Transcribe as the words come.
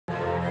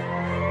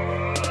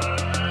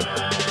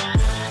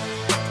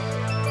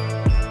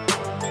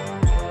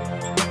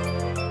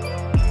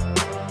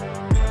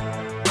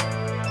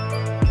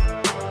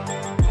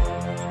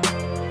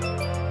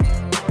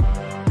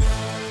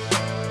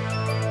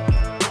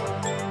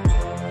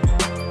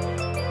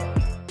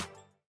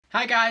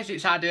Hi guys,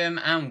 it's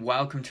Adam and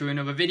welcome to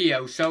another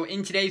video. So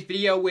in today's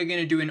video we're going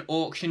to do an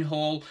auction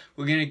haul.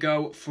 We're going to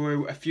go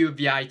through a few of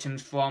the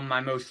items from my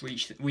most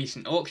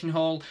recent auction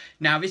haul.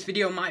 Now this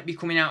video might be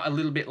coming out a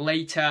little bit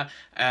later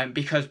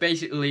because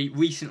basically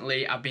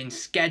recently I've been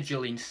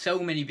scheduling so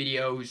many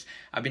videos.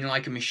 I've been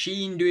like a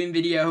machine doing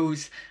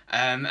videos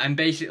and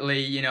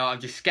basically, you know,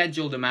 I've just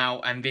scheduled them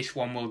out and this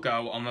one will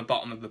go on the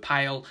bottom of the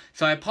pile.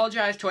 So I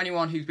apologise to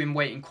anyone who's been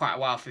waiting quite a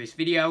while for this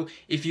video.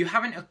 If you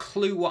haven't a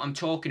clue what I'm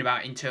talking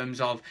about in terms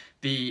of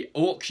the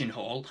auction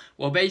haul,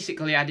 well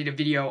basically I did a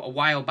video a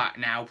while back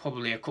now,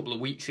 probably a couple of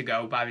weeks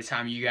ago by the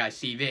time you guys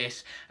see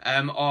this,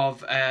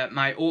 of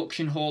my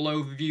auction haul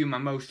overview, my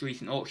most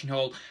recent auction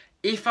haul.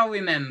 If I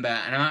remember,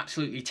 and I'm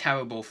absolutely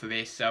terrible for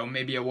this, so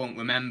maybe I won't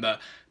remember,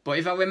 but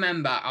if I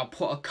remember, I'll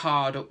put a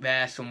card up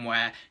there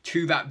somewhere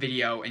to that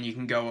video and you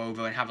can go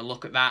over and have a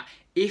look at that.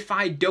 If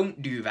I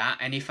don't do that,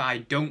 and if I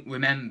don't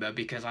remember,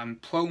 because I'm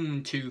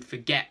prone to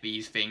forget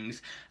these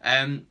things,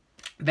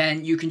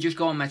 then you can just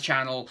go on my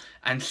channel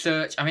and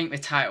search. I think the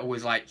title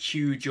was like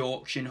huge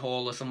auction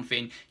haul or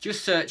something.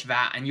 Just search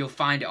that and you'll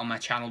find it on my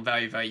channel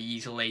very, very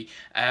easily.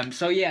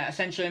 So yeah,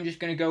 essentially I'm just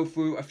going to go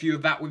through a few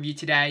of that with you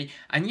today.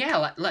 And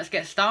yeah, let's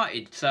get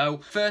started.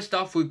 So first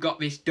off, we've got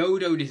this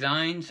Dodo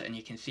Designs, and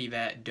you can see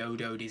there,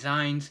 Dodo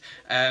Designs.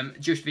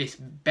 Just this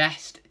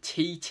best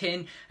tea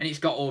tin, and it's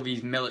got all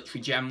these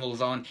military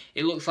generals on.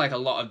 It looks like a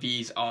lot of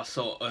these are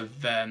sort of,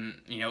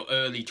 you know,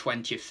 early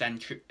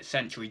 20th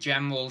century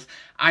generals.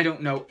 I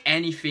don't know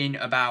anything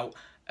about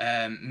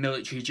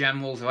military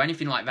generals or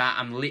anything like that.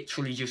 I'm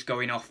literally just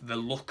going off the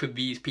look of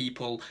these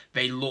people.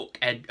 They look,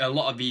 a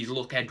lot of these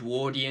look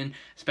Edwardian,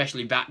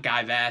 especially that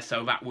guy there,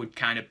 so that would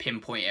kind of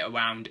pinpoint it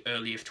around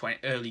early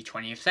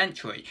 20th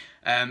century.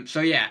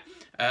 So yeah,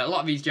 a lot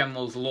of these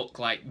generals look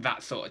like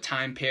that sort of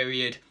time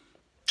period.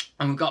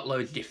 And we've got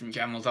loads of different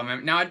generals on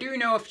them. Now, I do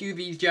know a few of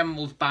these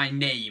generals by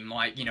name.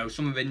 Like, you know,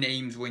 some of the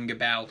names ring a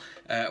bell.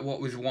 What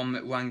was one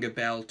that rang a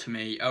bell to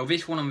me? Oh,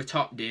 this one on the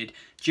top did.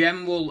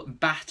 General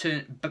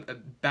Baden-Powell.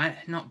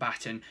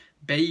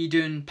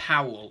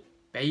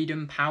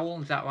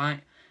 Baden-Powell, is that right?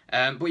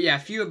 But yeah, a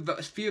few of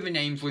the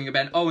names ring a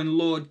bell. Oh, and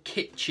Lord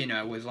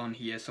Kitchener was on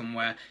here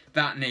somewhere.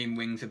 That name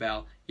rings a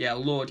bell. Yeah,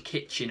 Lord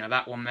Kitchener,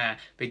 that one there.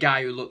 The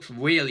guy who looks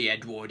really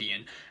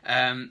Edwardian.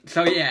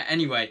 So yeah,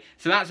 anyway,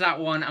 so that's that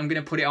one. I'm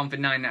going to put it on for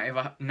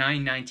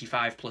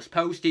 $9.95 plus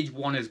postage.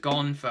 One has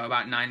gone for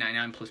about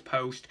 $9.99 plus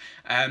post.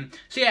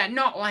 So yeah,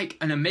 not like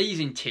an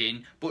amazing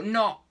tin, but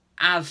not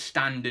as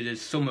standard as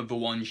some of the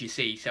ones you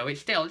see, so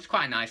it's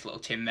quite a nice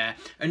little tin there.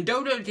 And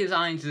Dodo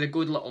Designs is a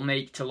good little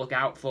make to look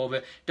out for.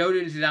 But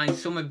Dodo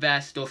Designs, some of their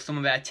stuff, some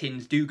of their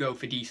tins do go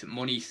for decent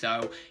money,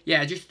 so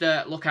yeah, just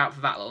look out for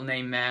that little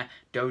name there.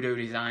 Dodo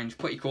Designs,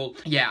 pretty cool.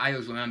 Yeah, I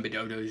always remember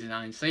Dodo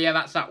Designs. So yeah,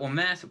 that's that one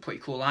there, so pretty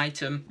cool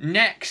item.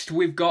 Next,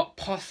 we've got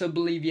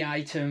possibly the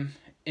item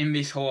in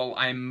this haul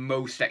I'm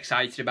most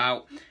excited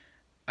about.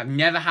 I've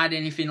never had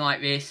anything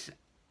like this.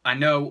 I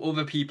know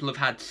other people have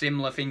had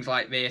similar things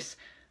like this.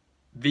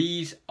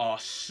 These are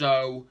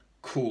so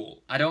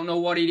cool. I don't know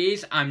what it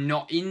is. I'm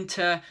not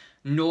into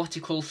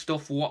nautical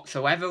stuff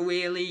whatsoever,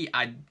 really.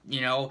 I've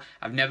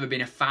never been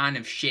a fan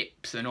of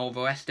ships and all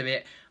the rest of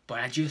it, but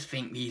I just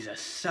think these are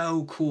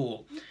so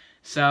cool.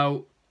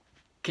 So,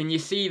 can you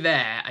see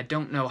there? I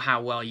don't know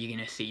how well you're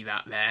going to see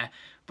that there,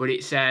 but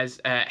it says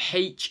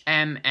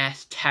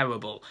HMS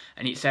Terrible,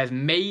 and it says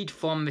made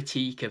from the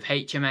teak of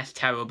HMS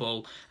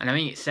Terrible, and I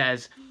think it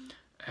says,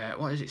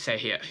 what does it say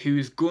here?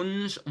 Whose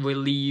guns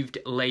relieved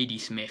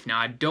Ladysmith. Now,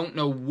 I don't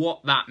know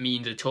what that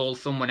means at all.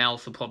 Someone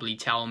else will probably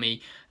tell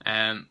me.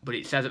 But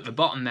it says at the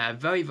bottom there,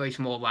 very, very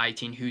small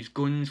writing, whose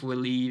guns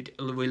relieved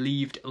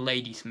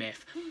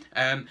Ladysmith.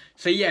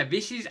 So yeah,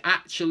 this is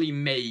actually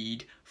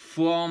made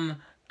from,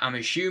 I'm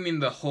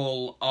assuming, the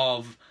hull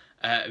of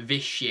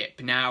this ship.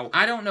 Now,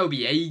 I don't know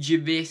the age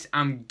of this.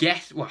 I'm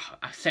guessing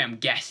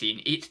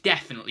it's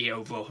definitely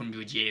over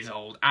 100 years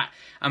old.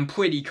 I'm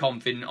pretty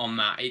confident on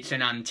that. It's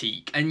an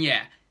antique. And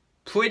yeah,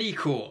 pretty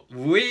cool.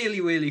 Really,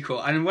 really cool.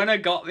 And when I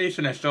got this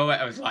and I saw it,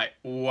 I was like,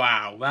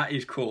 wow, that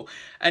is cool.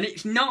 And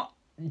it's not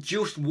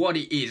just what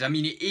it is. I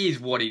mean, it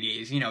is what it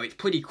is. You know, it's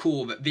pretty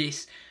cool that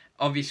this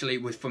obviously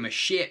was from a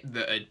ship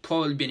that had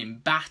probably been in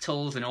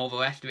battles and all the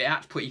rest of it.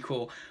 That's pretty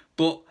cool.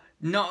 But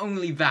not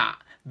only that,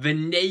 the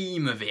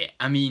name of it,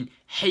 I mean,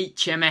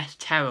 HMS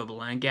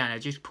Terrible, and again, I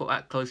just put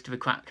that close to the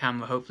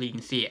camera, hopefully you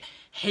can see it.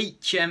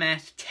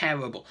 HMS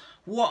Terrible.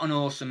 What an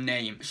awesome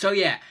name. So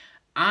yeah,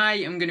 I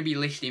am going to be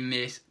listing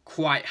this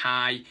quite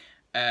high.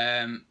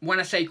 When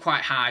I say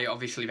quite high,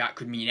 obviously that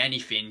could mean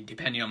anything,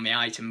 depending on the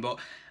item, but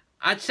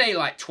I'd say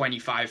like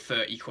 25,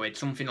 30 quid,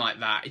 something like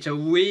that. It's a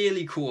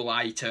really cool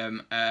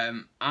item.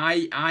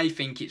 I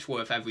think it's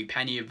worth every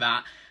penny of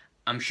that.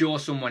 I'm sure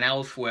someone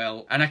else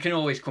will, and I can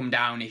always come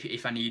down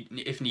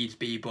if needs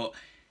be. But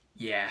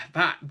yeah,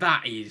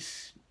 that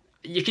is,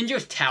 you can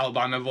just tell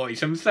by my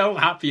voice. I'm so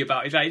happy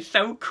about it. It's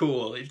so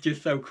cool. It's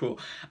just so cool.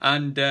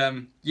 And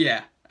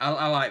yeah,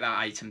 I like that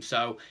item.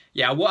 So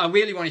yeah, I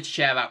really wanted to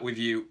share that with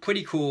you.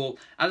 Pretty cool.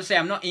 As I say,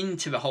 I'm not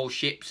into the whole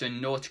ships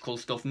and nautical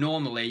stuff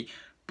normally,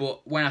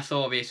 But when I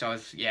saw this, I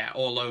was, yeah,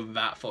 all over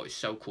that. I thought it was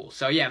so cool.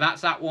 So yeah,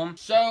 that's that one.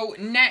 So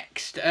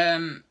next,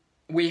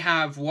 we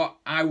have what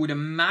I would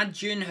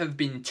imagine have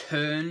been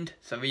turned.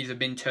 So these have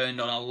been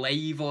turned on a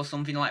lathe or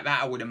something like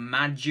that, I would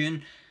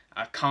imagine.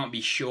 I can't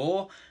be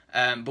sure.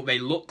 But they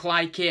look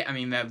like it. I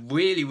mean, they're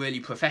really, really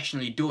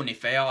professionally done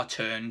if they are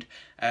turned.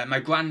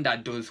 My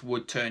granddad does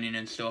wood turning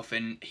and stuff,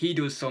 and he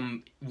does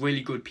some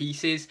really good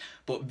pieces,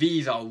 but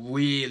these are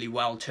really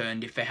well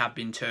turned if they have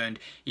been turned.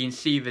 You can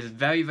see there's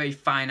very, very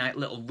finite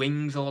little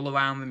rings all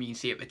around them. You can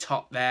see at the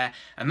top there,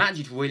 and that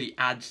just really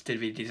adds to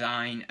the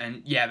design,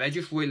 and yeah, they're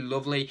just really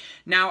lovely.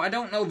 Now, I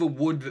don't know the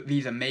wood that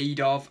these are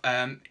made of.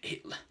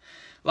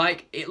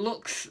 It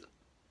looks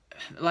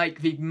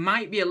like they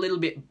might be a little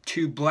bit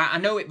too black. I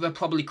know they're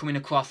probably coming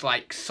across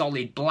like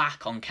solid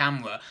black on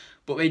camera,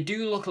 but they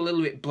do look a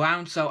little bit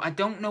brown, so I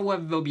don't know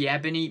whether they'll be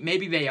ebony.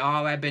 Maybe they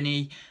are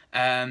ebony,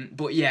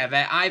 but yeah,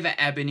 they're either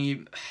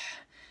ebony,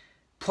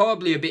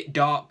 probably a bit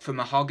dark for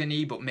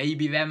mahogany, but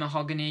maybe they're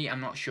mahogany,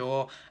 I'm not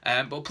sure,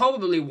 but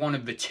probably one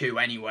of the two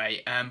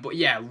anyway. But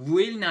yeah,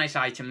 really nice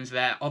items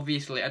there.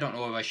 Obviously, I don't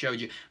know if I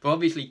showed you, but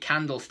obviously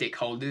candlestick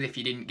holders if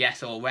you didn't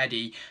guess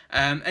already.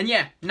 And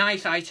yeah,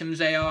 nice items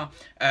they are.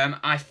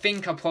 I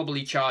think I'll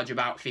probably charge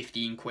about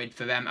 15 quid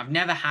for them. I've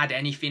never had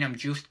anything, I'm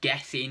just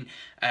guessing.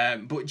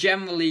 But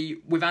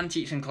generally, with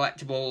antiques and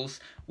collectibles,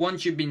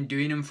 once you've been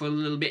doing them for a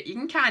little bit, you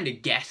can kind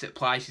of guess at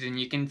prices and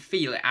you can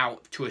feel it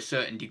out to a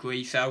certain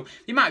degree. So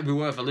they might be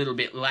worth a little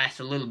bit less,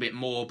 a little bit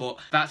more, but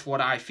that's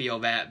what I feel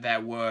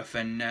they're worth.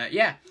 And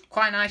yeah,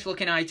 quite nice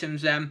looking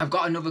items. I've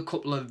got another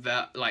couple of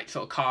like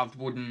sort of carved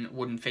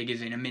wooden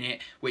figures in a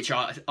minute, which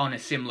are on a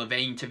similar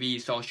vein to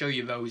these, so I'll show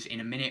you those in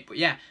a minute. But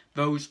yeah,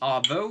 those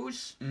are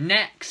those.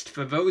 Next,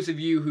 for those of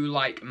you who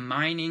like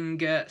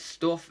mining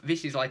stuff,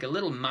 this is like a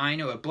little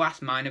miner, a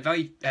brass miner,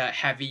 very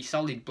heavy,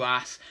 solid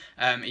brass.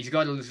 He's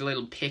got his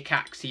little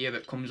pickaxe here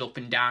that comes up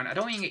and down. I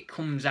don't think it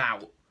comes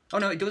out. Oh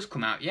no, it does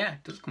come out. Yeah,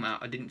 it does come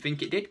out. I didn't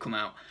think it did come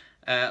out.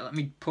 Let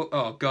me put,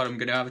 oh god, I'm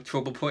going to have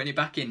trouble putting it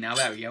back in now.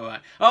 There we go.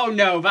 Right. Oh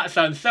no, that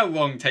sounds so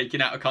wrong,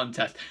 taken out of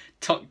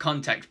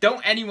context.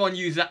 Don't anyone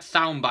use that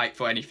soundbite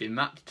for anything.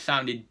 That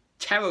sounded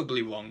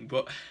terribly wrong,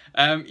 but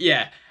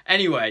yeah.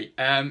 Anyway,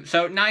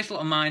 so nice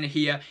little miner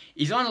here.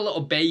 He's on a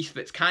little base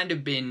that's kind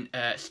of been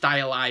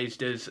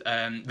stylized as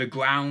the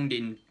ground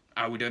in,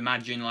 I would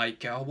imagine,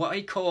 like, what are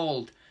they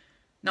called?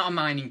 Not a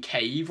mining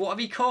cave. What are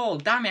they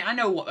called? Damn it, I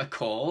know what they're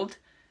called.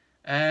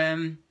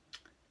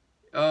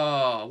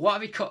 Oh, what are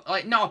they called?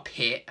 Like, not a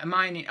pit, a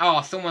mining...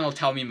 Oh, someone will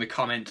tell me in the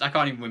comments. I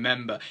can't even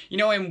remember. You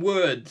know when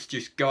words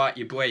just go out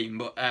your brain,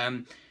 but...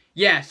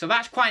 yeah, so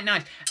that's quite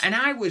nice. And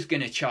I was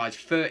going to charge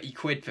 30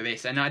 quid for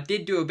this, and I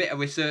did do a bit of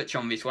research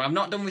on this one. I've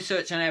not done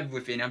research on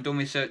everything. I've done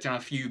research on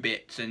a few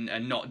bits and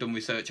not done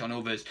research on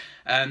others.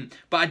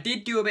 But I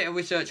did do a bit of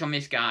research on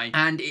this guy,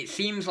 and it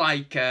seems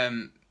like...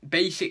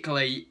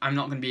 basically, I'm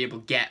not going to be able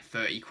to get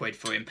 30 quid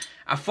for him.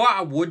 I thought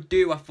I would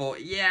do. I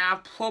thought, yeah,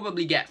 I'll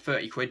probably get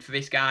 30 quid for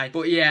this guy.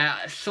 But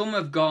yeah, some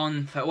have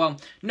gone for,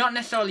 well, not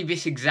necessarily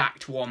this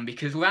exact one,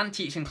 because with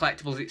antiques and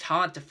collectibles, it's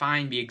hard to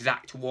find the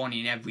exact one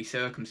in every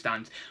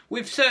circumstance.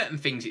 With certain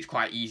things, it's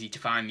quite easy to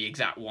find the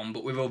exact one,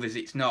 but with others,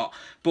 it's not.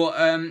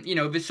 But, you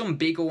know, there's some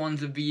bigger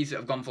ones of these that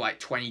have gone for like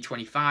 20,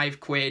 25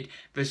 quid.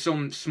 There's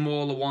some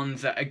smaller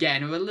ones that,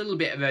 again, are a little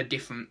bit of a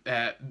different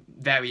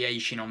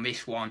variation on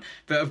this one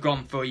that have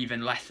gone for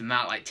even less than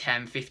that, like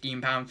 10, 15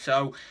 pounds.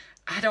 So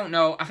I don't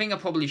know, I think I'll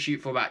probably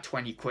shoot for about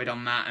 20 quid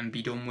on that and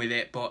be done with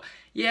it. But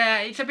yeah,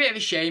 it's a bit of a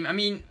shame. I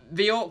mean,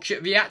 the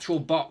actual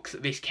box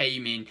that this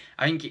came in,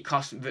 I think it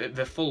cost,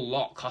 the full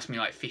lot cost me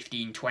like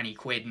 15, 20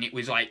 quid, and it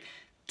was like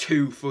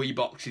 2 free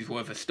boxes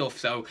worth of stuff,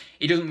 so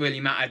it doesn't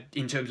really matter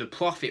in terms of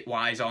profit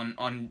wise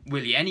on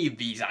really any of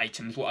these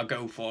items what I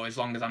go for, as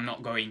long as I'm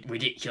not going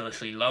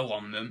ridiculously low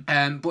on them.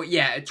 But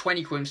yeah, at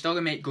 20 quid I'm still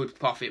gonna make good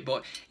profit,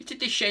 but it's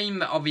a shame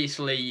that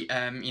obviously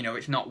you know,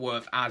 it's not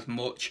worth as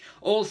much.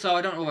 Also,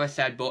 I don't know what I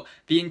said, but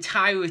the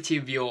entirety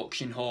of the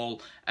auction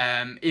haul,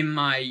 in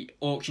my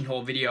auction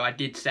haul video, I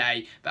did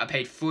say that I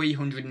paid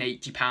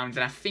 £380, and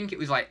I think it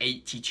was like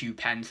 82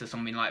 pence or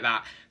something like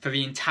that for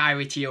the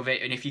entirety of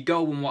it. And if you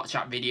go and watch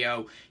that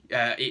video,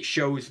 it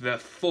shows the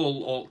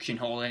full auction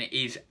haul, and it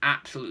is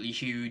absolutely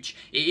huge.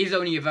 It is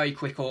only a very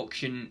quick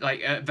auction,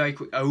 like a very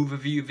quick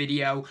overview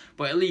video,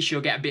 but at least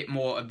you'll get a bit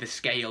more of the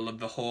scale of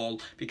the haul,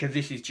 because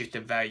this is just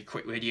a very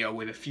quick video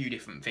with a few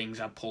different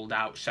things I've pulled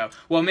out. So,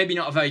 well, maybe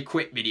not a very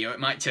quick video, it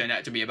might turn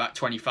out to be about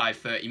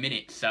 25-30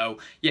 minutes, so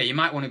yeah, you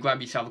might want to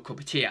grab yourself a cup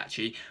of tea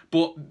actually,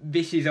 but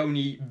this is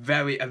only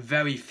a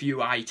very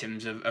few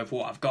items of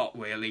what I've got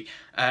really.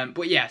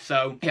 But yeah,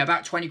 so yeah,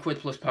 about 20 quid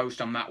plus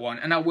post on that one,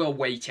 and I will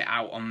wait it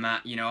out on on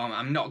that. You know,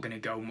 I'm not going to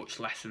go much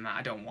less than that.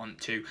 I don't want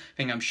to. I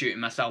think I'm shooting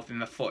myself in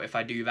the foot if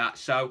I do that.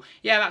 So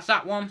yeah, that's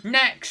that one.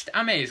 Next,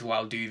 I may as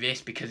well do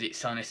this because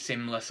it's on a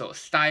similar sort of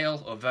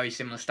style, or very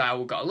similar style.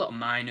 We've got a little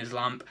miner's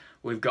lamp.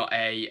 We've got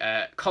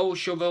a coal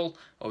shovel,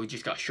 or we've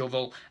just got a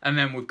shovel, and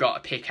then we've got a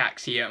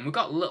pickaxe here, and we've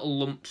got little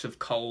lumps of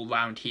coal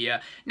around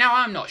here. Now,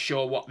 I'm not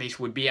sure what this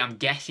would be. I'm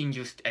guessing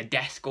just a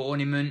desk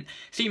ornament.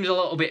 Seems a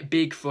little bit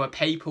big for a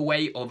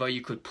paperweight, although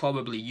you could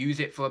probably use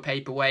it for a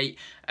paperweight.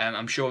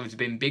 I'm sure there's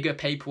been bigger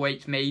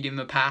paperweights made in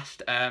the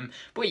past.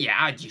 But yeah,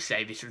 I'd just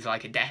say this was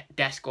like a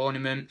desk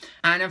ornament.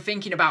 And I'm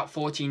thinking about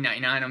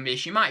 $14.99 on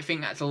this. You might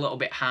think that's a little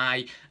bit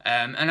high,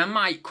 and I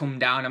might come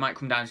down. I might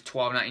come down to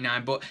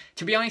 $12.99. But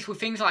to be honest, with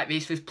things like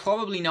this, there's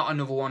probably not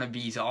another one of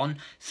these on.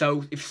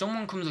 So if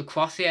someone comes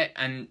across it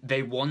and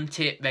they want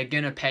it, they're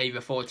gonna pay the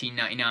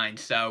 $14.99.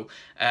 So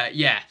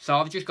yeah, so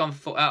I've just gone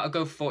for I'll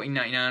go for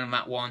 $14.99 on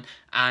that one.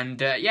 And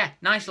yeah,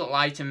 nice little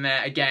item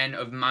there, again,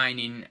 of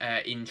mining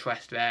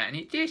interest there, and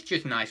it is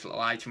just a nice little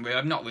item.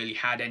 I've not really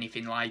had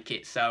anything like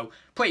it, so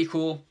pretty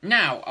cool.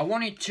 Now, I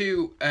wanted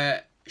to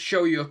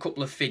show you a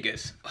couple of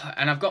figures,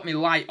 and I've got my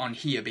light on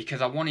here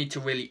because I wanted to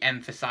really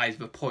emphasize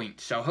the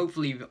point, so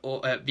hopefully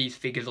these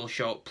figures will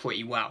show up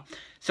pretty well.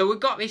 So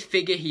we've got this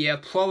figure here,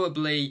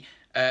 probably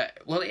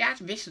well,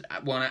 this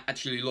one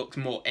actually looks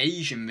more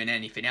Asian than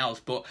anything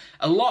else, but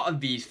a lot of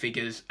these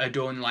figures are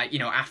done like, you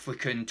know,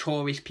 African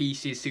tourist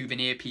pieces,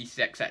 souvenir pieces,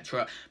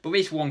 etc. But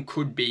this one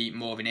could be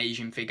more of an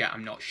Asian figure,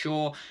 I'm not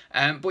sure.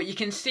 But you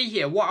can see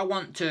here, what I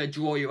want to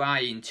draw your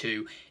eye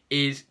into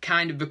is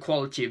kind of the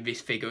quality of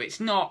this figure. It's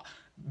not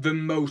the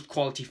most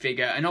quality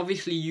figure, and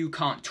obviously you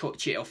can't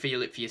touch it or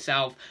feel it for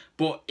yourself,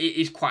 but it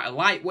is quite a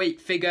lightweight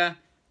figure.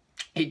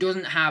 It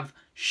doesn't have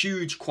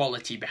huge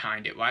quality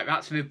behind it, right?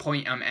 That's the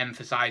point I'm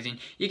emphasizing.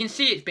 You can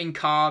see it's been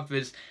carved.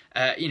 There's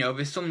you know,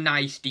 there's some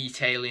nice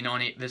detailing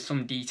on it. There's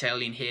some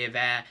detailing here,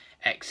 there,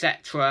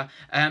 etc.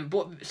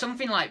 But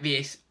something like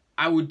this,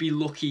 I would be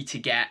lucky to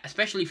get,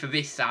 especially for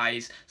this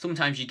size.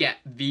 Sometimes you get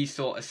these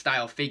sort of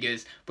style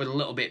figures, but a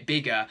little bit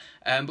bigger.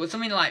 But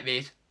something like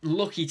this,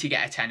 lucky to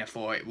get a tenner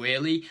for it,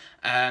 really.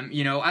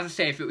 You know, as I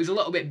say, if it was a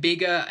little bit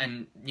bigger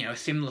and, you know,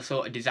 similar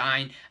sort of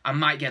design, I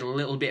might get a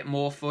little bit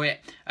more for it.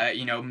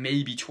 You know,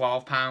 maybe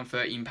 £12,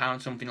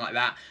 £13, something like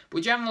that.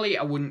 But generally,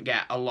 I wouldn't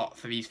get a lot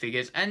for these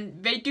figures.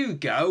 And they do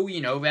go,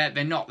 you know,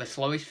 they're not the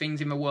slowest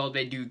things in the world,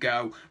 they do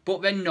go,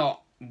 but they're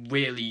not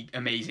really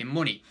amazing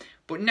money.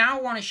 But now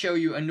I want to show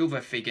you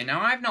another figure.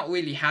 Now, I've not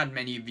really had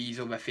many of these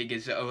other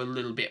figures that are a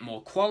little bit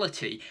more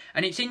quality,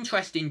 and it's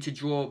interesting to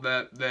draw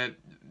the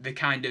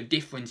kind of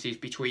differences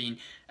between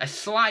a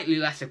slightly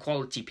lesser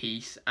quality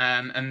piece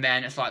and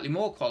then a slightly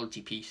more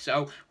quality piece.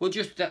 So we'll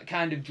just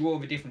kind of draw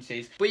the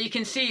differences. But you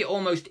can see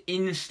almost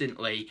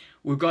instantly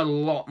we've got a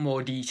lot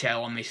more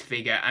detail on this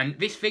figure. And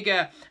this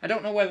figure, I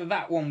don't know whether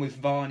that one was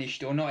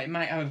varnished or not. It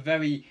might have a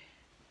very...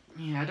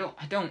 yeah,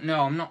 I don't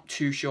know. I'm not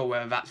too sure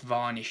whether that's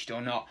varnished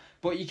or not.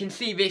 But you can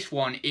see this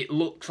one, it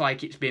looks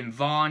like it's been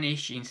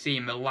varnished. You can see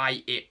in the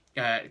light, it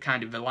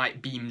kind of the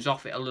light beams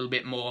off it a little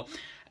bit more.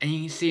 And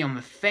you can see on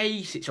the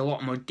face, it's a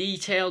lot more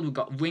detailed. We've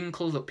got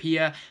wrinkles up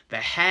here. The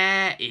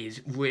hair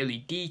is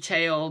really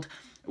detailed.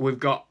 We've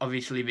got,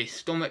 obviously, this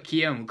stomach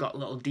here, and we've got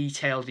little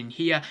details in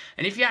here.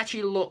 And if you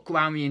actually look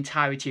around the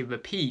entirety of the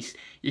piece,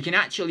 you can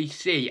actually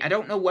see, I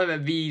don't know whether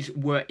these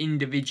were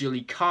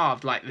individually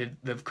carved, like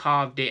they've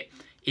carved it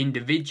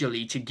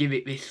individually to give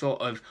it this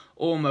sort of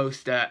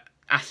almost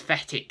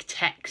aesthetic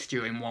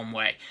texture in one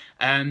way.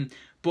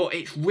 But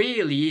it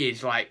really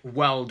is, like,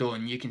 well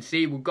done. You can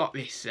see we've got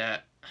this...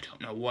 I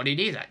don't know what it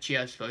is, actually.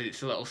 I suppose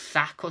it's a little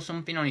sack or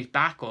something on his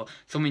back, or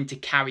something to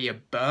carry a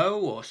bow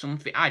or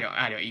something. I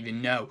don't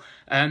even know.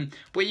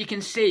 But you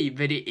can see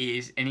that it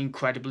is an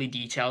incredibly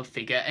detailed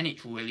figure, and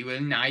it's really,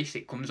 really nice.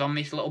 It comes on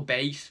this little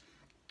base.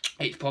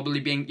 It's probably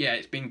been, yeah,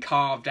 it's been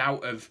carved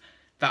out of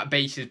that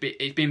base.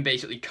 It's been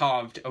basically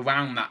carved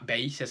around that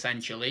base,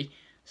 essentially.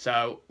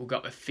 So we've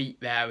got the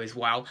feet there as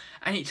well,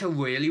 and it's a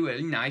really,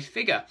 really nice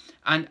figure.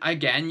 And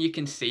again, you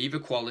can see the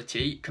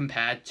quality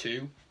compared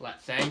to,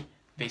 let's say,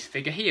 this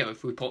figure here.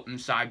 If we put them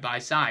side by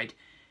side,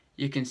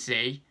 you can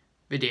see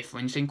the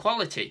difference in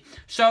quality.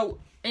 So,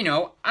 you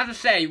know, as I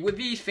say, with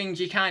these things,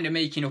 you're kind of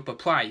making up a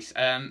price.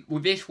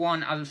 With this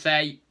one, as I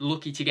say,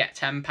 lucky to get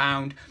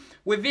 £10.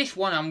 With this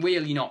one, I'm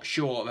really not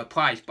sure of a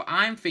price, but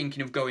I'm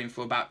thinking of going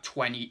for about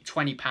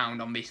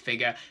 £20 on this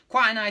figure.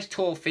 Quite a nice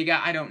tall figure.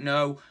 I don't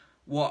know,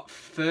 what,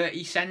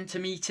 30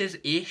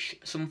 centimetres-ish,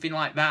 something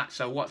like that.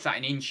 So what's that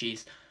in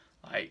inches?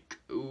 Like,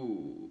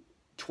 ooh,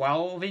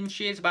 12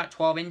 inches, about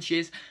 12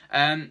 inches.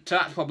 So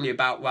that's probably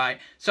about right.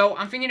 So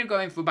I'm thinking of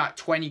going for about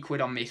 20 quid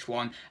on this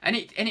one. And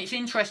it's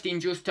interesting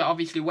just to,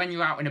 obviously, when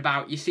you're out and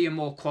about, you see a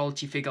more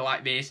quality figure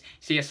like this,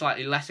 see a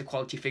slightly lesser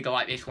quality figure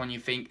like this one, you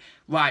think,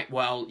 right,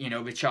 well, you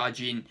know, we're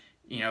charging,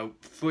 you know,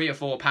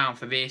 £3 or £4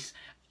 for this.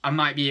 I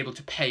might be able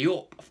to pay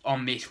up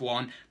on this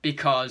one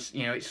because,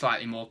 you know, it's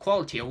slightly more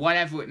quality or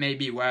whatever it may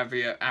be, wherever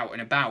you're out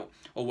and about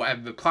or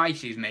whatever the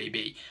prices may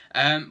be.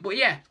 But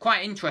yeah,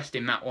 quite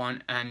interesting, that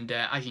one, and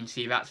as you can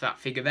see, that's that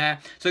figure there.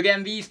 So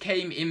again, these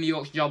came in the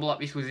auction job lot.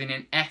 This was in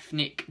an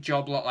ethnic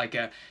job lot, like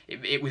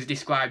it was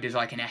described as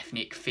like an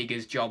ethnic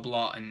figures job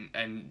lot,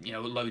 and you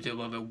know, loads of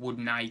other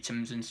wooden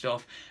items and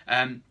stuff.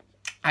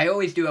 I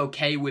always do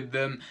okay with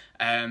them.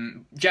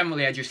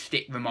 Generally, I just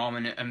stick them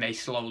on and they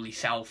slowly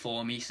sell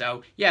for me.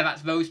 So, yeah,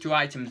 that's those two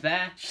items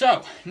there.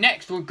 So,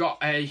 next we've got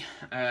a,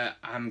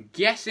 I'm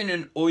guessing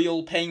an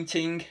oil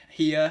painting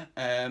here.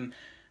 And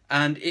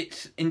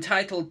it's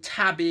entitled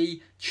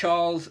Tabby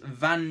Charles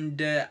van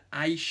der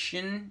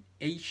Eyschen.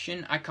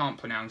 I can't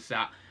pronounce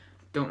that.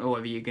 Don't know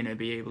whether you're going to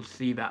be able to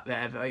see that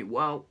there very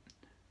well.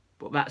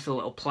 But that's a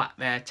little plaque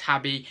there,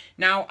 Tabby.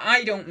 Now,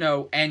 I don't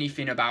know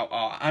anything about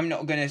art. I'm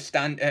not going to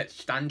stand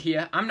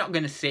here. I'm not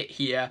going to sit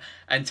here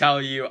and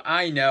tell you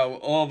I know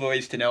all there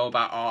is to know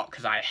about art,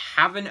 because I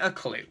haven't a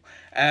clue.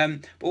 But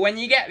when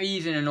you get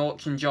these in an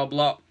auction job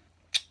lot,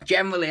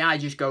 generally I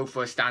just go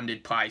for a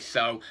standard price.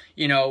 So,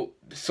 you know,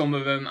 some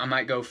of them I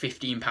might go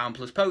 £15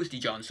 plus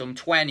postage on, some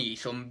 20,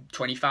 some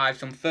 25,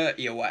 some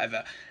 30 or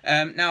whatever.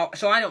 Now,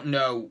 so I don't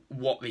know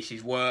what this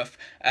is worth.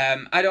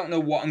 I don't know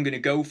what I'm going to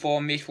go for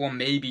on this one,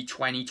 maybe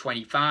 20,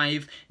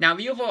 25. Now,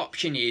 the other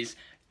option is,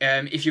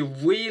 if you're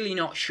really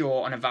not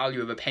sure on a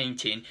value of a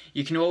painting,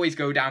 you can always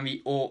go down the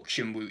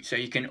auction route. So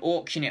you can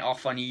auction it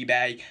off on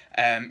eBay,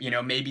 you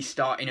know, maybe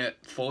starting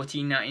at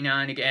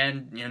 $14.99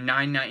 again, you know,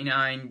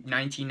 $9.99,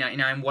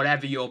 $19.99,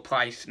 whatever your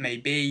price may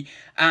be.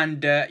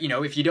 And, you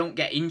know, if you don't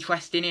get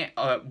interest in it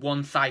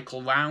one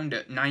cycle round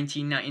at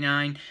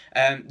 $19.99,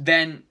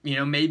 then, you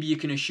know, maybe you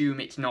can assume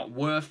it's not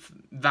worth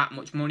that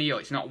much money, or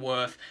it's not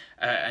worth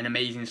an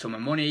amazing sum of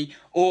money,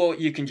 or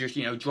you can just,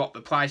 you know, drop the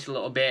price a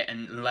little bit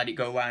and let it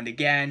go around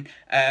again.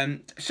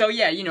 So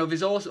yeah, you know,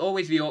 there's also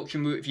always the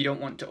auction route if you don't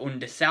want to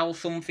undersell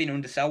something,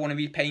 undersell one of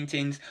these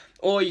paintings,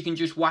 or you can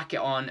just whack it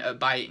on,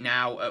 buy it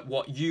now at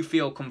what you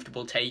feel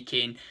comfortable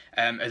taking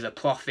as a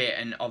profit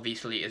and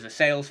obviously as a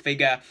sales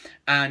figure.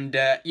 And,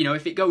 you know,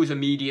 if it goes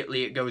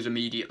immediately, it goes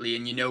immediately,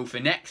 and you know for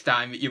next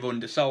time that you've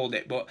undersold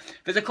it. But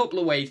there's a couple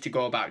of ways to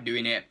go about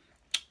doing it.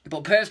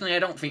 But personally, I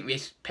don't think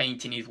this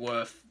painting is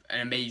worth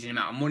an amazing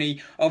amount of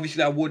money.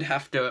 Obviously, I would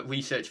have to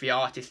research the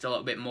artist a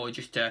little bit more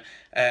just to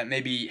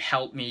maybe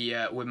help me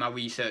with my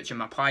research and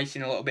my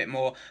pricing a little bit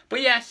more.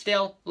 But yeah,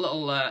 still, a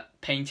little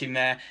painting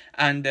there,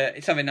 and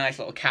it's having a nice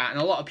little cat,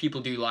 and a lot of people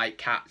do like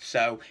cats,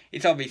 so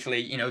it's obviously,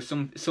 you know,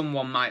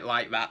 someone might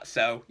like that.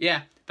 So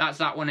yeah, that's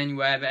that one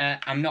anywhere there.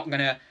 I'm not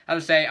gonna,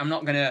 as I say, I'm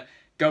not gonna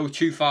go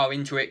too far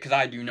into it because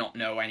I do not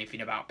know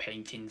anything about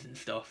paintings and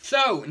stuff.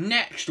 So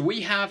next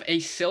we have a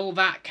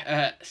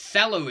Silvac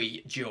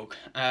celery jug.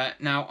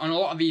 Now on a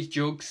lot of these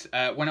jugs,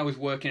 when I was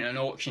working at an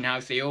auction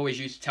house, they always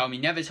used to tell me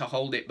never to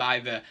hold it by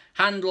the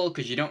handle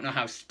because you don't know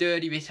how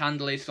sturdy this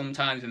handle is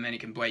sometimes, and then it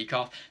can break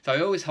off. So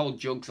I always hold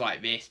jugs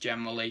like this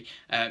generally.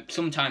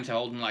 Sometimes I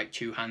hold them like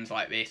two hands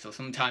like this, or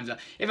sometimes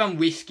if I'm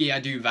whiskey I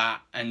do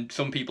that, and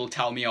some people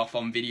tell me off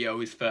on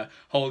videos for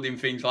holding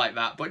things like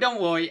that. But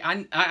don't worry,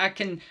 I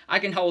can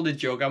hold a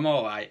jug, I'm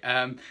alright.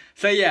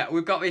 So yeah,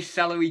 we've got this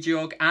celery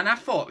jug, and I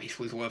thought this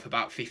was worth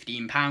about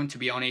 £15 to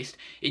be honest.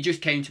 It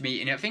just came to me,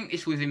 and I think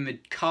this was in the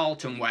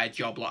Carlton Ware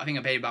job lot. I think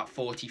I paid about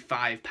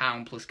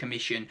 £45 plus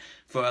commission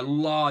for a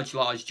large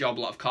job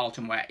lot of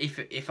Carlton Ware,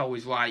 if I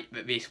was right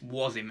that this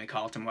was in the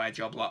Carlton Ware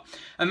job lot.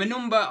 And the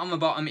number on the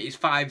bottom is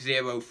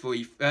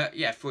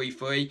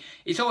 5033.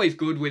 It's always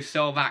good with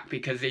Silvac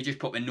because they just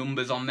put the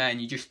numbers on there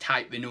and you just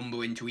type the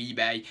number into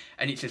eBay,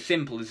 and it's as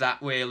simple as that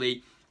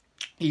really.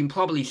 You can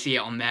probably see it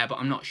on there, but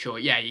I'm not sure.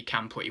 Yeah, you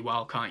can pretty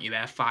well, can't you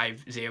there?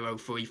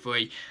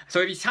 5033.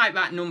 So if you type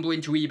that number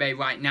into eBay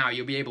right now,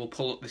 you'll be able to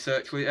pull up the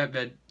search,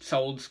 the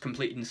solds,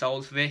 completing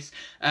solds for this.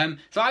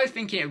 So I was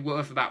thinking it was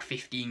worth about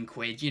 15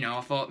 quid, you know,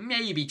 I thought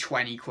maybe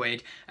 20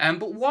 quid.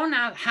 But one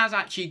has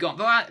actually gone,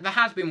 there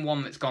has been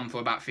one that's gone for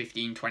about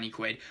 15, 20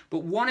 quid,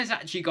 but one has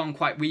actually gone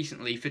quite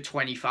recently for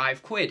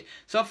 25 quid.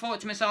 So I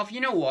thought to myself,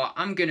 you know what,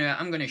 I'm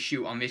gonna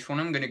shoot on this one,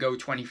 I'm gonna go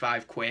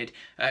 25 quid.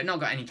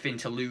 Not got anything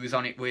to lose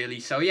on it really.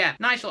 So yeah,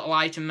 nice little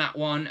item, that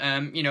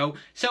one. You know,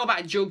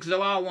 Silvac jugs, there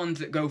are ones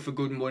that go for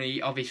good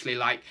money, obviously,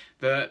 like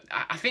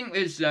I think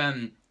there's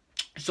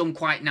some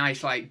quite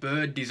nice like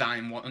bird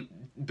design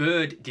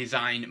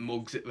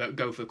mugs that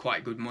go for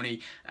quite good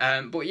money.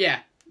 But yeah,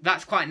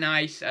 that's quite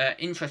nice,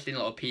 interesting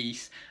little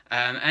piece,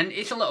 and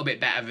it's a little bit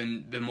better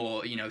than the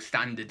more, you know,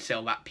 standard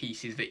Silvac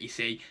pieces that you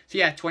see. So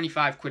yeah,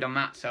 25 quid on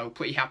that, so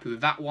pretty happy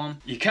with that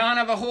one. You can't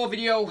have a haul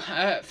video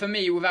for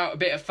me without a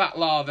bit of fat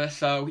lava,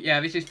 so yeah,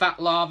 this is fat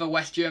lava,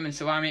 West German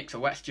ceramics, or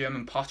West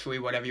German pottery,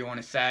 whatever you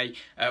want to say.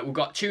 We've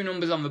got two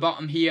numbers on the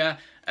bottom here.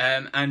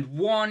 And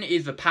one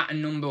is the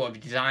pattern number or the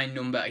design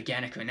number.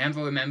 Again, I can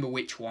never remember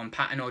which one,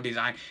 pattern or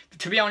design.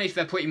 To be honest,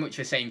 they're pretty much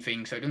the same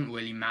thing, so it doesn't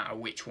really matter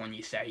which one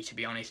you say, to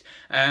be honest.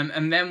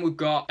 And then we've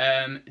got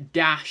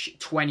dash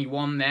 20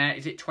 21 there.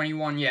 Is it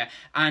 21? Yeah.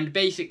 And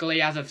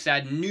basically, as I've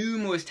said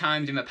numerous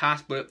times in the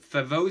past, but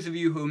for those of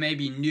you who may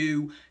be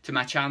new to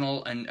my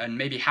channel and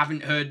maybe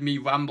haven't heard me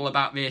ramble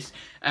about this,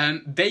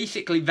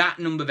 basically that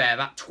number there,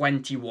 that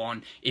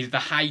 21, is the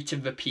height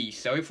of the piece.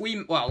 So if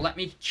we, well, let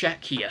me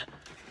check here.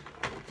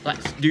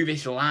 Let's do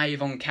this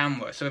live on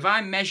camera. So if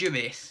I measure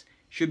this,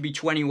 should be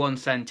 21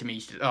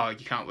 centimetres. Oh,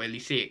 you can't really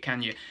see it,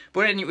 can you?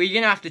 But anyway, you're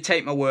going to have to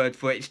take my word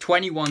for it. It's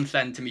 21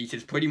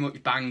 centimetres, pretty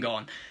much bang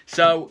on.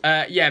 So,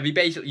 yeah, we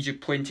basically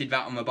just printed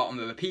that on the bottom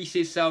of the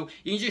pieces. So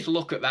you can just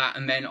look at that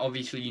and then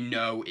obviously you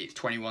know it's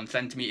 21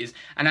 centimetres.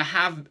 And I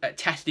have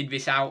tested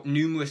this out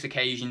numerous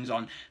occasions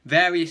on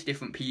various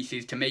different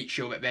pieces to make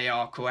sure that they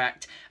are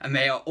correct. And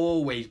they are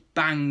always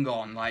bang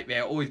on, like they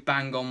are always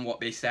bang on what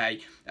they say.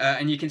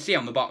 And you can see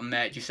on the bottom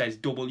there, it just says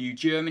W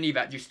Germany.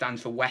 That just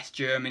stands for West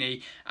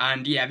Germany.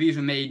 And yeah, these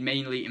were made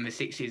mainly in the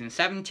 60s and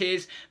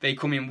 70s. They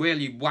come in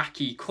really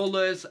wacky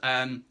colours.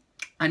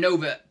 I know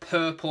that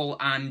purple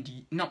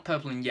and, not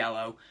purple and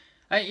yellow.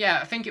 Yeah,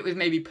 I think it was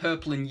maybe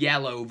purple and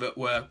yellow that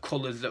were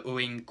colours that were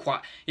in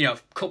quite, you know, a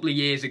couple of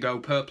years ago,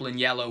 purple and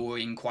yellow were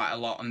in quite a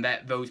lot, and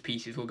those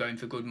pieces were going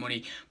for good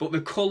money. But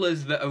the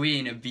colours that are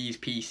in of these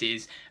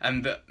pieces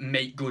and that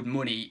make good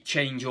money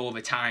change all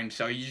the time,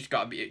 so you just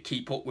got to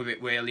keep up with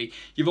it, really.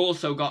 You've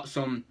also got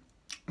some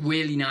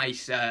really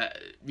nice,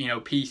 you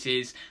know,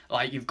 pieces.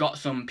 Like you've got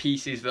some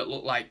pieces that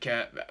look like,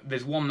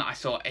 there's one that I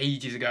saw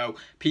ages ago,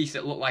 piece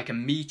that looked like a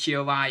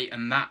meteorite,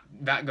 and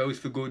that goes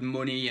for good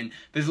money. And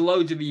there's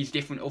loads of these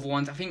different other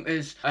ones. I think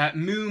there's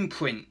moon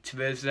print.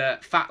 There's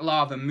fat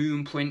lava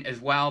moon print as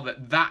well.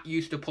 That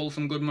used to pull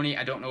some good money.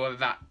 I don't know whether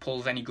that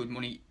pulls any good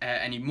money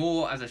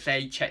anymore. As I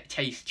say,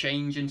 taste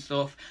change and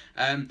stuff.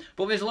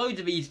 But there's loads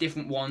of these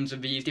different ones,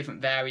 of these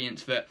different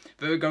variants that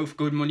go for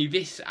good money.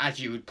 This, as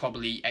you would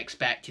probably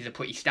expect, is a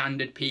pretty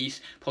standard piece.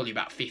 Probably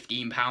about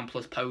 £15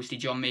 plus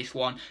postage on this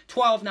one.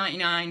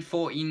 £12.99,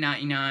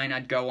 £14.99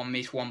 I'd go on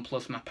this one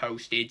plus my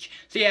postage.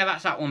 So yeah,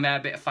 that's that one there, a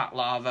bit of fat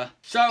lava.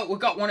 So we've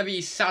got one of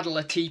these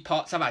Saddler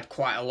teapots. I've had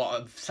quite a lot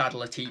of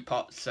Saddler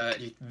teapots,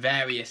 just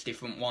various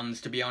different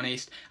ones, to be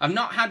honest. I've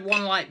not had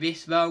one like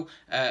this though.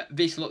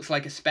 This looks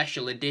like a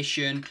special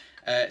edition.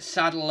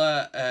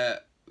 Saddler,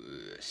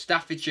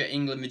 Staffordshire,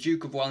 England, the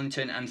Duke of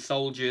Wellington and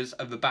soldiers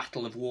of the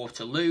Battle of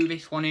Waterloo,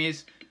 this one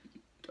is.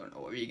 Don't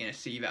know whether you're going to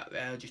see that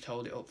there, I'll just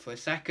hold it up for a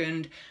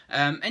second.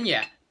 And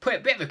yeah, a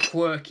bit of a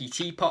quirky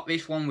teapot,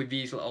 this one, with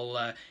these little,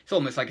 it's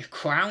almost like a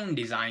crown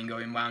design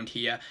going around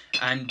here.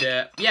 And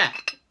yeah,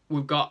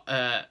 we've got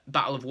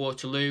Battle of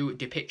Waterloo,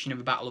 depiction of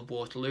the Battle of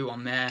Waterloo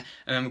on there.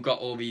 And then we've got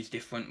all these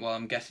different, well,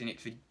 I'm guessing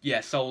it's, yeah,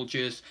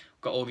 soldiers.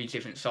 Got all these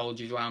different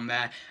soldiers around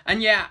there.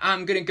 And yeah,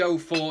 I'm going to go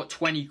for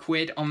 20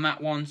 quid on that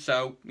one.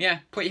 So yeah,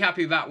 pretty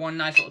happy with that one.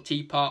 Nice little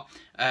teapot.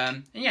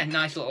 And yeah,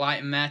 nice little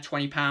item there,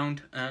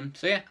 £20.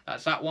 So yeah,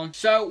 that's that one.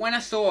 So when I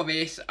saw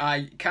this,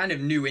 I kind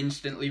of knew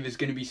instantly there's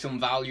going to be some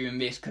value in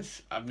this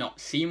because I've not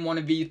seen one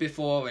of these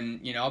before.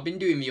 And, you know, I've been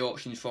doing the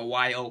auctions for a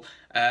while.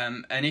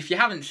 And if you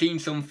haven't seen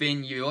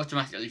something, you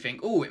automatically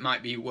think, oh, it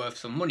might be worth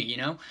some money, you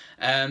know?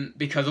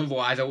 Because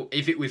otherwise,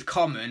 if it was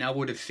common, I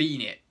would have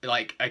seen it.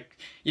 Like,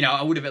 you know,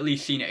 I would have at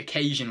least seen it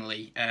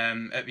occasionally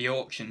at the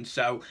auction.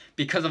 So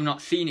because I've not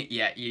seen it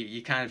yet,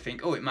 you kind of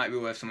think, oh, it might be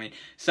worth something.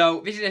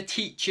 So this is a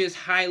Teacher's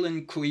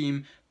Highland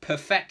Cream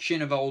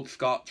Perfection of Old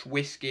Scotch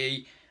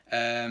Whiskey.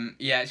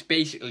 Yeah, it's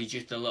basically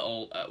just a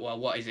little, well,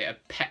 what is it, a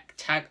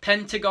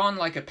pentagon,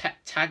 like a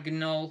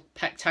pectagonal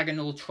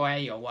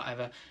tray or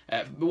whatever.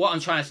 What I'm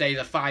trying to say is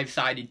a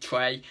 5-sided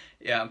tray.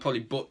 Yeah, I'm probably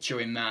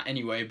butchering that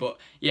anyway, but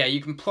yeah,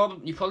 you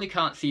probably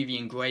can't see the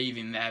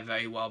engraving there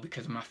very well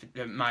because of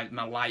my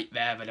light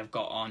there that I've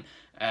got on.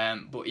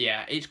 But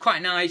yeah, it's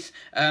quite nice.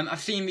 I've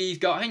seen these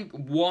go, I think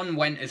one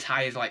went as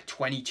high as like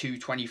 22,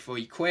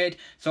 23 quid.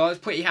 So I was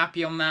pretty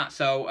happy on that.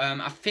 So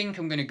I think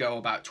I'm going to go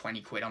about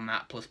 20 quid on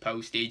that plus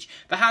postage.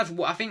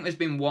 I think there's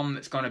been one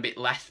that's gone a bit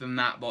less than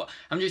that, but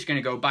I'm just going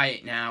to go buy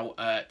it now.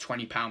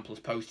 £20 plus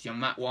postage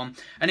on that one.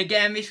 And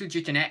again, this was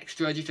just an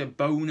extra, just a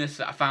bonus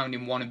that I found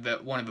in one of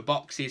the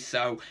boxes.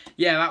 So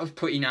yeah, that was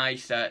pretty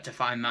nice to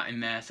find that in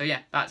there. So yeah,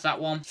 that's that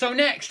one. So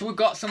next we've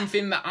got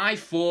something that I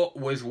thought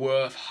was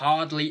worth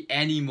hardly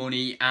any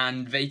money,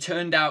 and they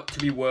turned out to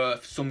be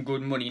worth some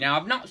good money. Now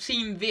I've not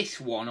seen this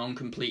one on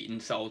Complete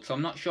and Sold, so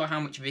I'm not sure how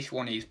much this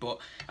one is, but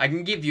I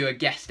can give you a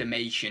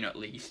guesstimation at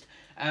least.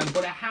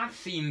 But I have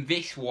seen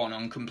this one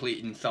on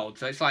Complete and Sold,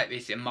 so it's like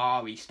this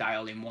Amari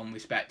style in one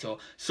respect, or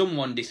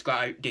someone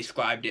described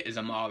it as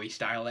Amari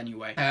style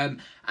anyway.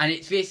 And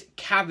it's this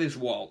Caverly,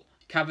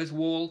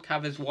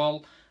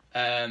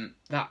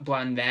 that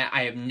brand there.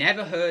 I have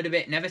never heard of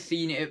it, never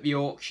seen it at the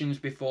auctions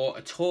before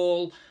at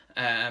all.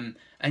 And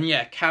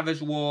yeah,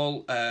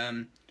 Caverly,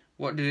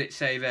 what did it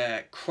say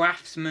there?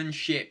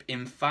 Craftsmanship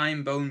in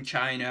fine bone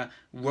china,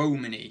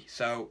 Romani.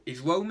 So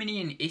is Romani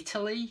in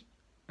Italy?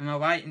 Am I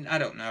right? I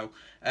don't know.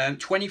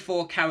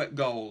 24 karat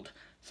gold.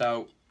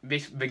 So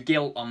the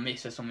gilt on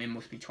this or something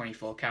must be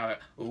 24 karat.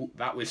 Oh,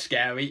 that was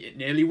scary. It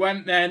nearly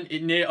went then.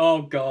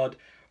 Oh god.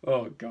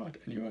 Oh god.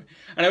 Anyway,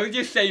 and I was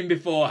just saying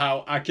before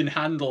how I can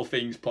handle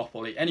things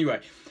properly.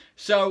 Anyway,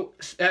 So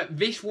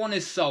this one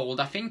is sold,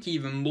 I think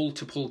even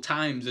multiple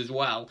times as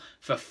well,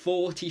 for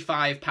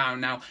 £45.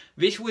 Now,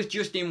 this was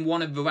just in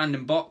one of the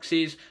random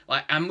boxes.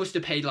 Like, I must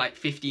have paid like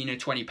 £15 or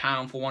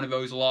 £20 for one of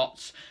those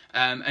lots.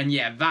 And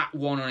yeah, that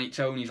one on its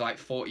own is like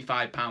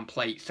 £45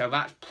 plate. So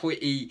that's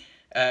pretty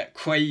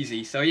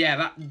crazy. So yeah,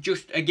 that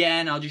just,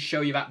 again, I'll just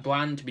show you that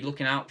brand to be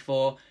looking out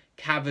for.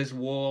 Caver's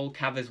Wall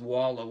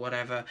or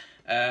whatever.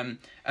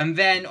 And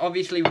then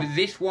obviously with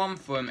this one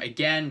from,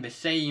 again, the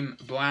same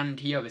brand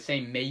here, the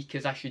same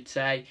makers I should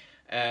say,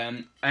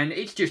 and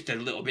it's just a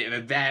little bit of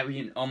a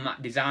variant on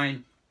that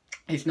design.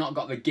 It's not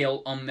got the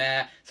gilt on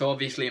there, so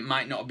obviously it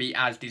might not be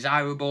as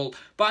desirable,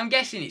 but I'm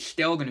guessing it's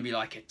still going to be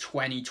like a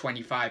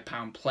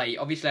 £20–25 plate.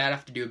 Obviously I'd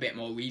have to do a bit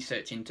more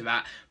research into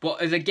that,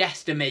 but as a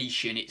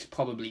guesstimation it's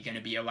probably going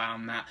to be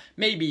around that,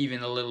 maybe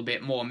even a little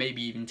bit more,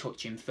 maybe even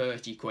touching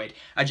 30 quid.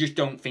 I just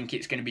don't think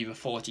it's going to be the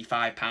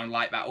 £45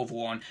 like that other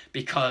one,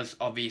 because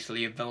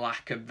obviously of the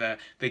lack of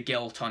the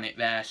gilt on it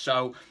there.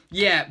 So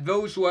yeah,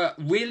 those were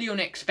really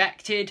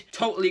unexpected,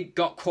 totally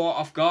got caught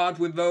off guard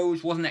with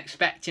those, wasn't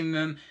expecting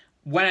them.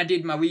 When I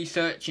did my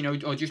research, you know,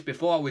 or just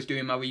before I was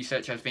doing my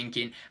research, I was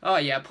thinking, oh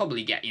yeah, I'll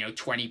probably get, you know,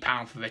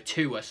 £20 for the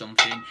two or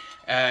something.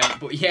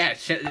 But yeah,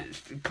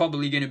 it's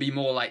probably going to be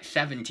more like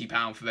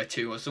 £70 for the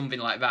two or something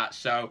like that.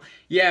 So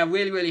yeah,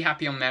 really, really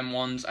happy on them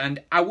ones.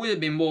 And I would have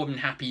been more than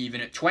happy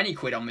even at 20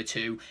 quid on the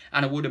two,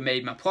 and I would have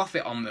made my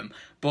profit on them.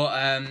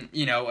 But,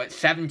 you know, at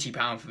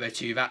 £70 for the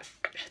two, that's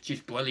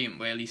just brilliant,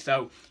 really.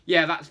 So,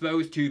 yeah, that's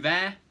those two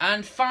there.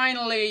 And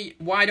finally,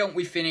 why don't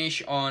we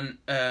finish on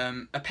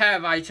a pair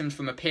of items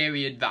from a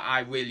period that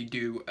I really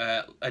do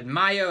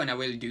admire and I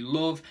really do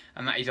love,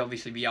 and that is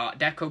obviously the Art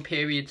Deco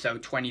period, so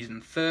 20s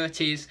and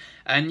 30s.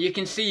 And you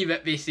can see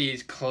that this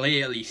is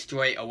clearly,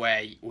 straight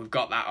away, we've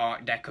got that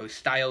Art Deco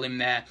style in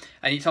there,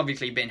 and it's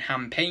obviously been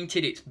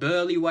hand-painted. It's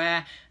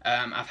burley-ware.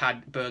 I've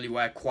had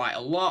burley-ware quite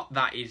a lot.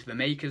 That is the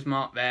maker's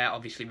mark there.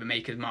 Obviously, the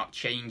maker's mark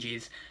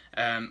changes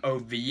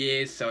over the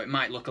years, so it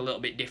might look a little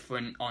bit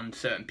different on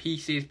certain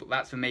pieces, but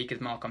that's the maker's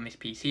mark on this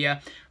piece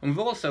here. And we've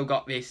also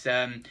got this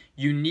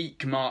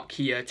unique mark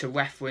here to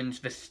reference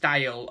the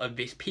style of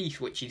this piece,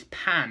 which is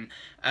pan.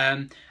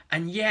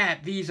 And yeah,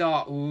 these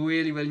are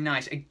really, really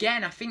nice.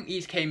 Again, I think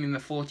these came in the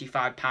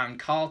 £45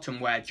 Carlton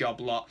Ware job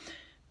lot.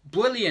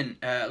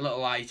 Brilliant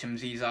little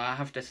items these are, I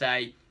have to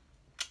say.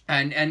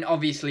 And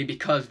obviously,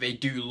 because they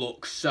do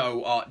look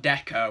so Art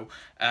Deco,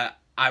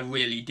 I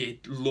really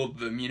did love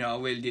them, you know, I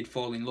really did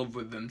fall in love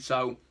with them.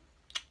 So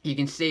you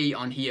can see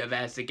on here,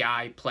 there's the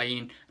guy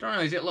playing, I don't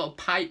know, is it little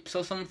pipes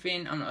or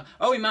something? I'm not,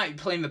 oh, he might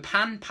be playing the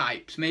pan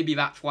pipes. Maybe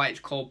that's why it's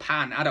called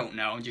pan. I don't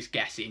know, I'm just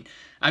guessing.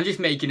 I'm just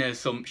making an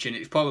assumption,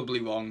 it's probably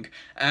wrong.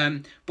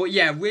 But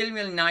yeah, really,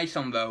 really nice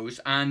on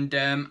those. And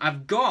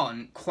I've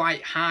gone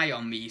quite high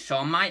on these, so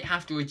I might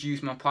have to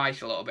reduce my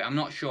price a little bit. I'm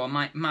not sure,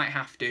 I might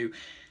have to.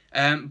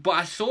 But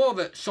I saw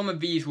that some of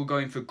these were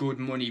going for good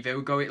money. They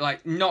were going,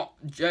 like, not...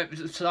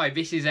 sorry,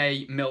 this is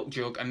a milk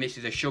jug and this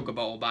is a sugar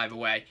bowl, by the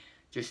way.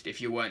 Just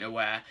if you weren't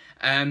aware.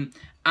 And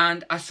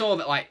I saw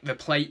that, like, the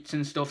plates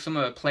and stuff, some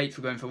of the plates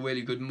were going for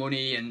really good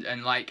money.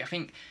 And like, I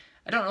think...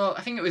 I don't know,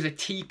 I think it was a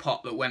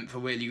teapot that went for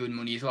really good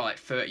money as well, like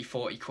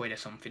 30–40 quid or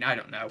something, I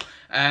don't know.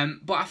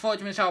 But I thought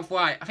to myself,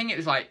 right, I think it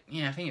was like,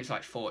 yeah, I think it was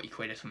like 40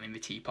 quid or something, the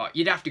teapot.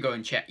 You'd have to go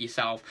and check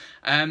yourself.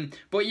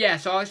 But yeah,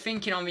 so I was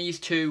thinking on these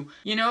two,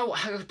 you know,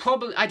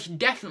 I'd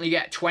definitely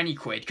get 20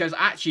 quid, because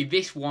actually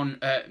this one,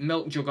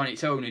 milk jug on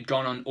its own, had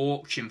gone on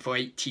auction for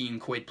 18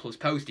 quid plus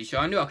postage, so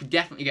I knew I could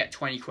definitely get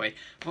 20 quid.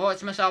 But I thought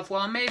to myself,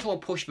 well, I may as well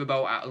push the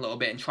boat out a little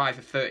bit and try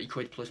for 30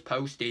 quid plus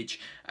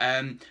postage.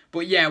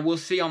 But yeah, we'll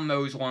see on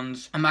those ones.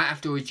 I might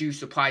have to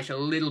reduce the price a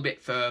little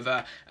bit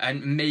further,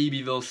 and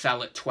maybe they'll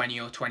sell at £20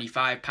 or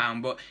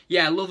 £25. But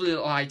yeah, lovely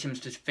little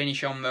items to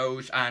finish on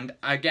those. And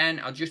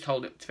again, I'll just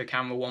hold it to the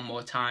camera one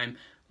more time.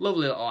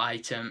 Lovely little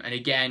item, and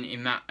again,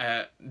 in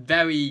that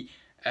very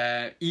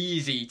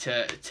easy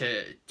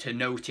to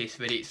notice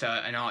that it's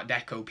an Art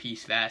Deco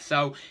piece there.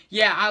 So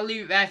yeah, I'll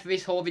leave it there for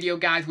this whole video,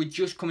 guys. We're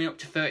just coming up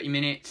to 30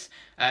 minutes.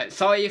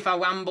 Sorry if I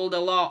rambled a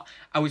lot.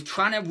 I was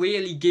trying to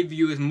really give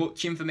you as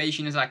much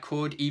information as I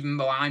could, even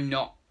though I'm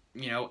not,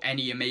 you know,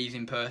 any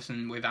amazing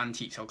person with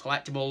antiques or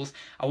collectibles.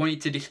 I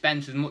wanted to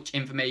dispense as much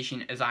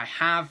information as I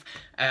have.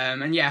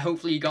 And yeah,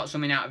 hopefully you got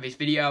something out of this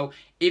video.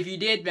 If you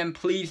did, then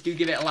please do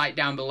give it a like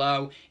down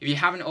below. If you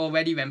haven't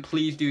already, then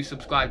please do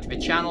subscribe to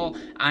the channel.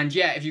 And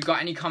yeah, if you've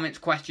got any comments,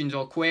 questions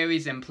or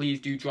queries, then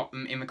please do drop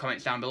them in the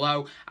comments down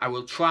below. I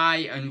will try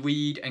and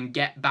read and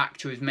get back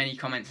to as many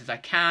comments as I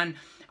can.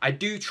 I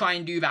do try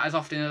and do that as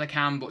often as I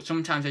can, but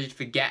sometimes I just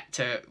forget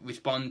to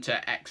respond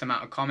to X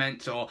amount of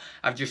comments, or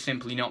I've just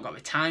simply not got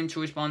the time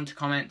to respond to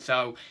comments.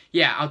 So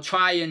yeah, I'll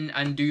try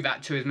and do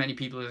that to as many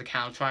people as I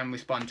can. I'll try and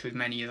respond to as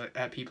many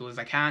people as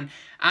I can,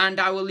 and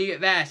I will leave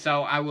it there.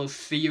 So I will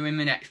see you in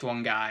the next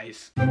one,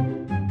 guys.